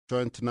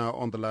joined now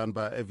on the line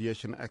by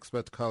aviation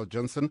expert Carl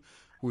Jensen,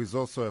 who is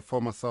also a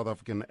former South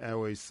African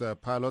Airways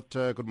pilot.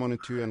 Good morning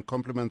to you and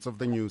compliments of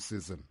the new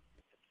season.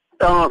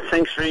 Oh,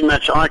 thanks very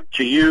much, Ike,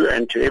 to you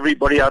and to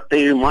everybody out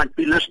there who might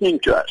be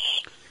listening to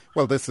us.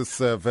 Well, this is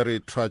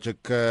very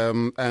tragic,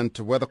 and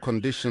weather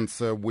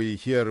conditions, we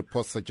hear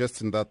reports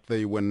suggesting that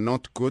they were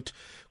not good.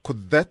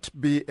 Could that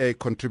be a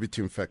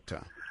contributing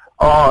factor?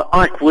 Oh,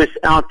 Ike,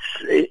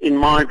 in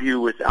my view,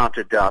 without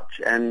a doubt,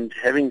 and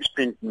having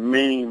spent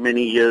many,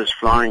 many years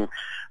flying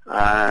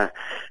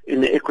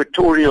in the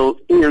equatorial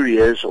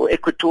areas or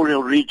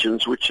equatorial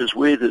regions, which is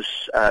where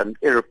this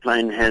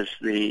aeroplane has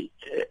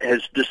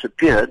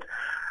disappeared,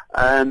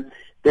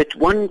 that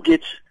one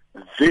gets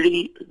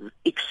very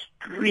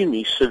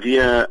extremely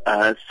severe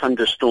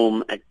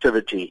thunderstorm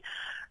activity.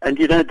 And,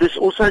 this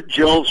also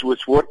gels with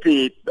what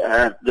the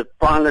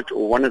pilot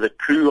or one of the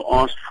crew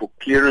asked for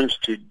clearance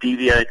to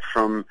deviate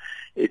from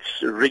its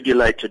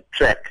regulated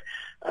track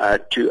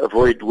to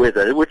avoid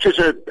weather, which is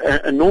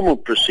a normal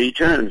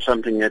procedure and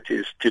something that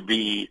is to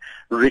be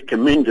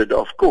recommended,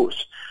 of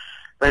course.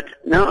 But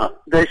now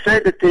they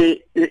say that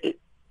they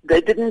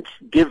didn't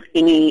give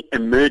any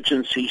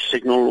emergency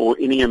signal or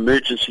any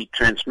emergency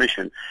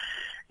transmission.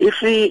 If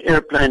the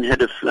airplane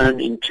had flown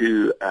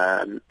into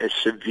a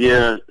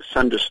severe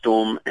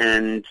thunderstorm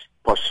and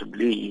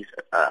possibly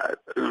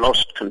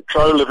lost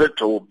control of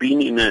it or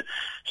been in a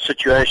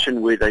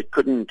situation where they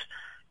couldn't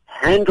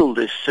handle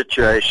this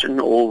situation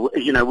or,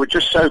 were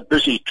just so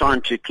busy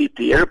trying to keep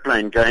the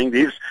airplane going,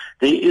 there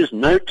is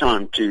no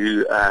time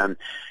to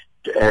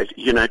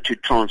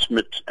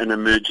transmit an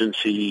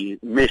emergency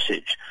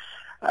message.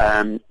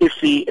 If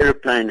the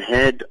airplane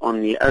had,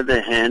 on the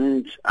other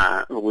hand,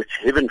 which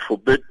heaven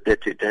forbid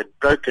that it had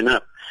broken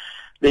up,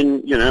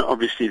 then,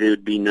 obviously there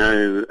would be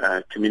no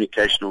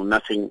communication or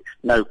nothing,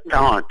 no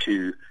power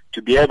to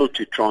be able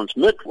to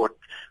transmit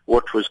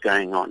what was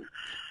going on.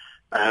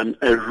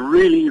 A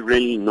really,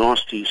 really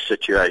nasty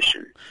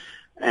situation.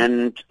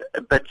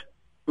 But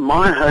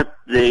my hope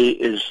there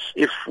is,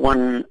 if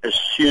one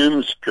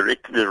assumes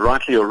correctly,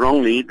 rightly or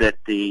wrongly, that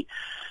the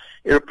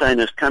airplane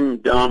has come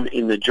down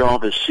in the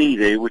Java Sea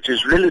there, which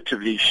is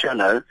relatively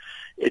shallow,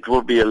 it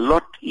will be a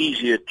lot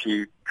easier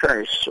to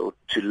trace or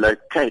to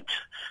locate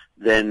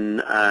than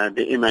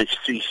the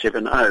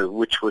MH370,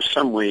 which was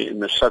somewhere in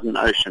the Southern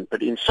Ocean,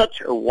 but in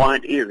such a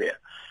wide area.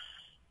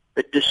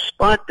 But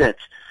despite that,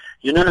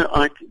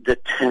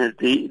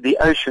 the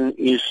ocean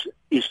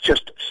is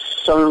just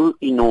so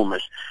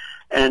enormous.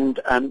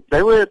 And I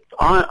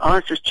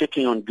was just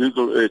checking on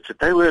Google Earth that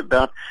they were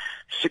about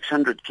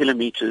 600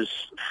 kilometers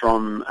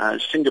from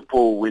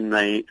Singapore when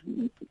they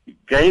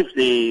gave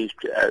their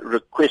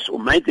request or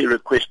made their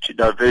request to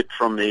divert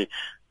from the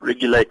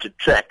regulated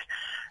track.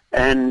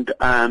 And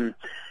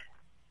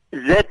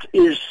that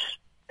is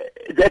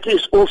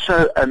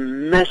also a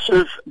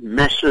massive,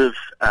 massive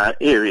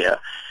area.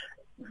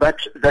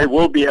 But they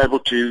will be able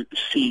to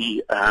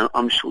see,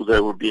 I'm sure they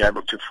will be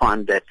able to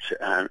find that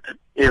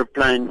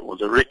airplane or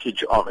the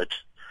wreckage of it.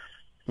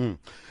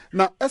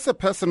 Now, as a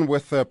person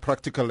with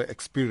practical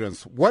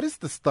experience, what is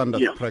the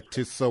standard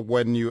practice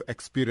when you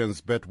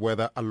experience bad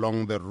weather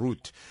along the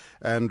route?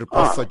 And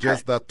reports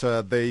suggest that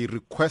they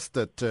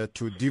requested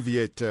to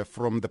deviate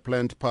from the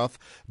planned path.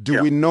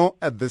 Do we know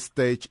at this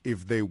stage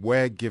if they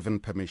were given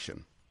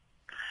permission?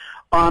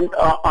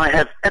 I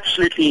have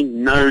absolutely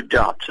no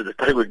doubt that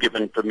they were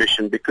given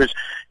permission because,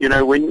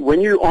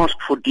 when you ask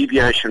for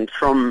deviation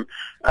from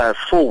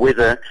for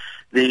weather,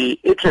 the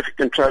air traffic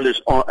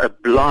controllers are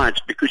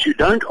obliged because you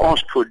don't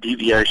ask for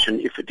deviation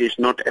if it is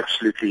not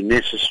absolutely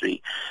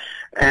necessary.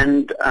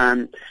 And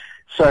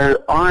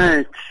so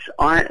I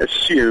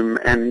assume,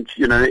 and,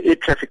 air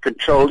traffic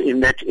control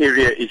in that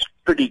area is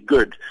pretty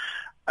good,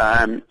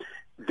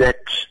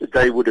 that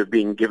they would have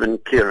been given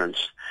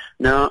clearance.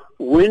 Now,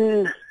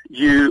 when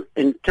you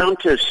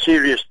encounter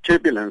serious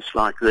turbulence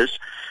like this,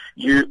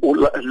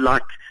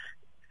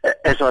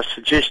 as I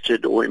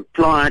suggested or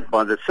implied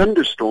by the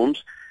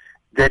thunderstorms,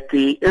 that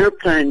the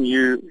airplane,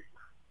 you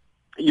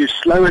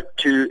slow it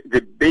to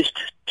the best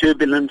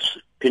turbulence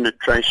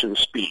penetration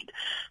speed.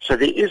 So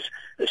there is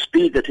a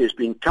speed that has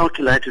been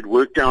calculated,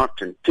 worked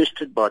out, and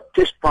tested by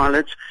test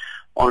pilots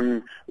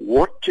on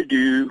what to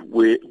do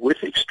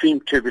with extreme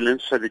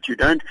turbulence so that you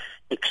don't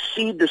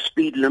exceed the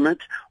speed limit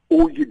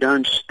or you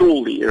don't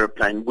stall the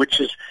airplane, which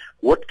is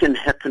what can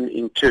happen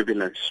in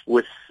turbulence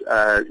with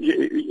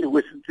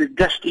the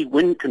gusty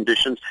wind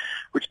conditions,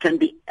 which can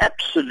be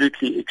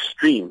absolutely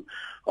extreme,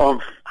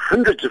 of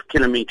hundreds of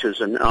kilometers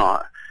an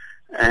hour.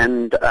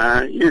 And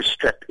you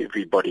strap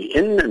everybody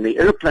in, and the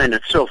airplane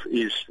itself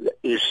is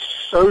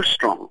so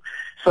strong,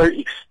 so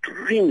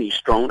extremely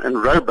strong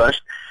and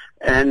robust.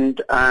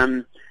 And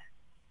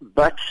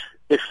but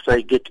if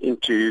they get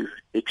into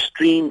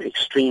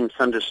extreme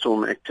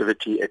thunderstorm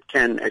activity, it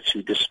can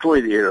actually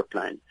destroy the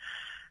airplane.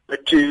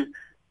 But to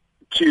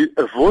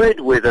avoid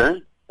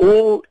weather,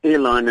 all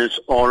airliners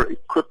are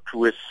equipped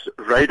with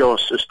radar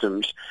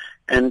systems,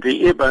 and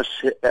the Airbus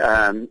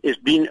has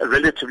been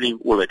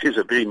it is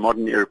a very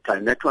modern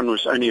airplane. That one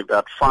was only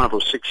about 5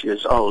 or 6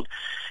 years old.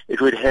 it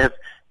would have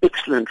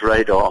excellent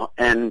radar,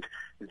 and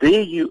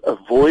there you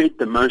avoid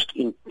the most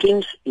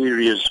intense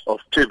areas of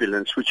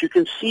turbulence, which you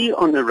can see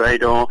on the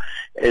radar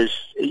as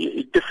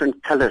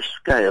different color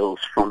scales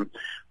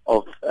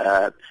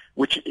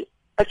which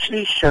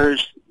actually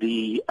shows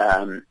the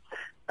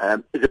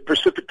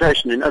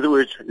precipitation, in other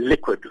words,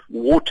 liquid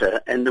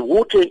water, and the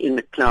water in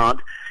the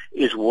cloud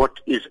is what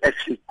is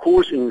actually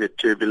causing the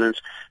turbulence,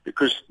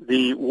 because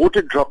the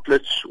water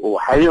droplets or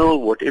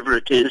hail, whatever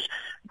it is,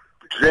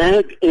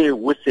 drag air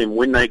with them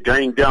when they're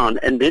going down,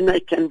 and then they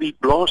can be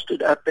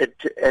blasted up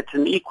at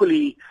an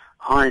equally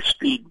high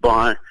speed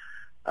by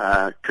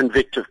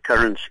convective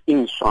currents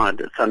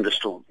inside a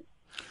thunderstorm.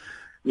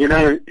 You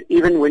know,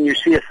 even when you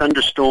see a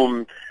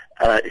thunderstorm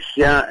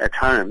here at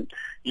home,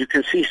 you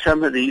can see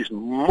some of these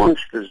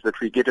monsters that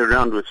we get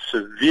around with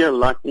severe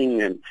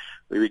lightning and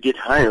where we get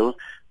hail.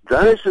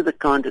 Those are the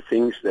kind of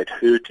things that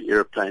hurt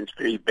airplanes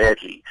very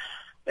badly.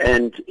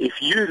 And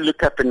if you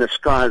look up in the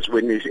skies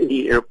when there's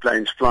any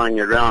airplanes flying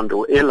around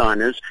or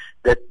airliners,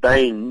 that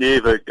they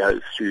never go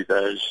through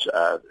those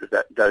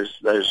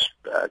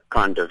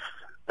kind of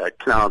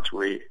clouds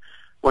where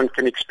one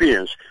can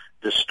experience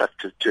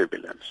destructive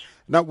turbulence.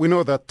 Now, we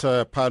know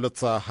that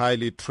pilots are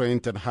highly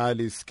trained and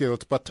highly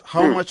skilled, but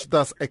how much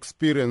does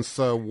experience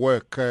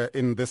work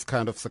in this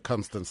kind of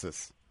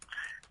circumstances?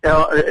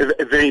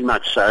 Very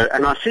much so.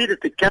 And I see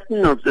that the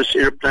captain of this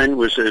airplane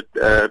was a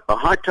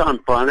high-time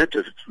pilot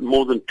of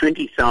more than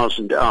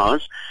 20,000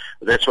 hours.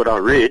 That's what I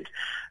read.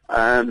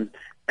 And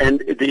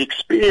the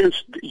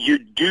experience, you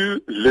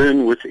do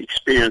learn with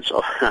experience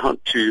of how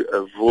to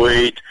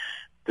avoid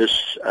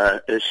this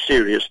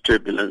serious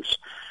turbulence.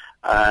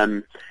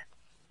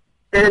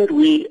 And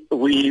we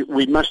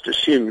must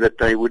assume that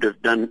they would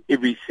have done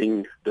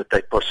everything that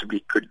they possibly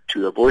could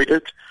to avoid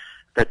it.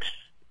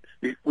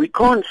 We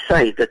can't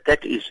say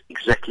that is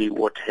exactly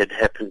what had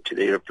happened to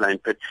the airplane,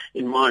 but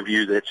in my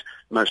view, that's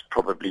most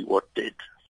probably what did.